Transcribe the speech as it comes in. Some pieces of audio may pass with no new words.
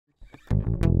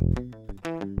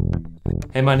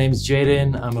Hey, my name is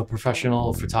Jaden. I'm a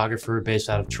professional photographer based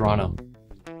out of Toronto.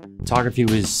 Photography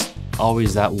was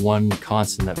always that one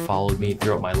constant that followed me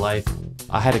throughout my life.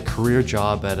 I had a career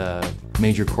job at a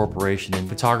major corporation, and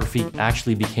photography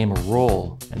actually became a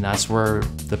role, and that's where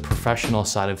the professional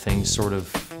side of things sort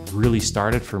of really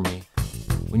started for me.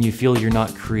 When you feel you're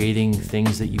not creating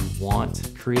things that you want to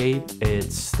create,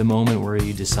 it's the moment where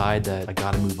you decide that I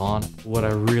gotta move on. What I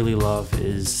really love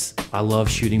is I love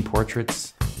shooting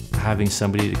portraits, having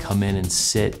somebody to come in and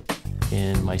sit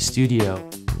in my studio.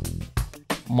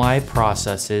 My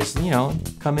process is,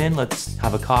 come in, let's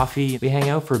have a coffee, we hang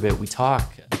out for a bit, we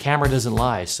talk. The camera doesn't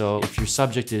lie, so if your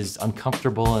subject is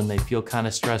uncomfortable and they feel kind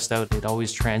of stressed out, it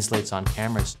always translates on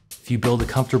cameras. If you build a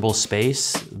comfortable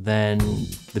space, then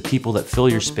the people that fill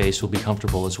your space will be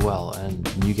comfortable as well, and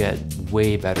you get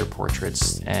way better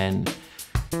portraits and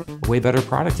a way better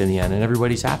product in the end, and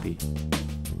everybody's happy.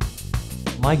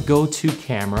 My go-to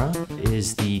camera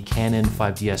is the Canon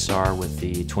 5 DSLR with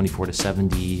the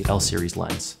 24-70 L-series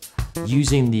lens.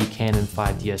 Using the Canon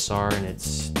 5 DSLR and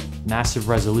its massive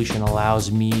resolution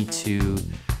allows me to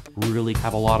really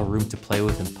have a lot of room to play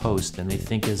with in post, and I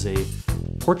think as a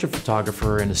portrait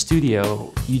photographer in a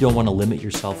studio, you don't want to limit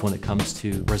yourself when it comes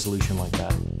to resolution like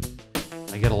that.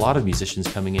 I get a lot of musicians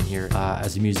coming in here.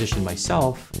 As a musician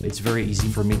myself, it's very easy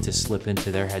for me to slip into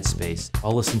their headspace.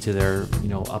 I'll listen to their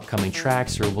upcoming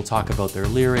tracks, or we'll talk about their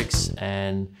lyrics,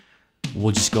 and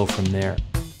we'll just go from there.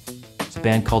 It's a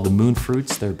band called the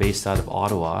Moonfruits. They're based out of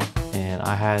Ottawa, and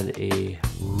I had a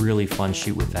really fun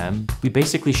shoot with them. We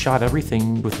basically shot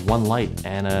everything with one light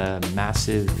and a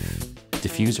massive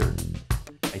diffuser.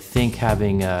 I think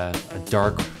having a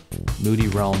dark, moody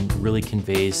realm really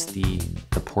conveys the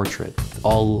portrait.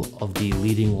 All of the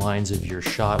leading lines of your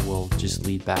shot will just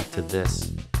lead back to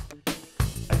this.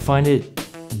 I find it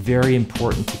very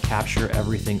important to capture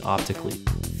everything optically.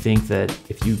 I think that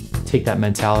if you take that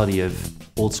mentality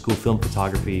of old school film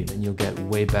photography, then you'll get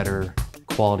way better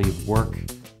quality of work,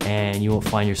 and you won't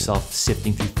find yourself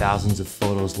sifting through thousands of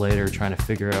photos later trying to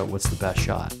figure out what's the best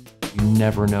shot. You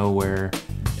never know where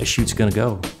a shoot's gonna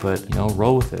go, but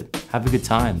roll with it. Have a good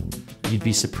time. You'd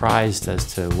be surprised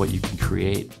as to what you can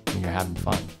create when you're having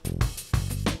fun.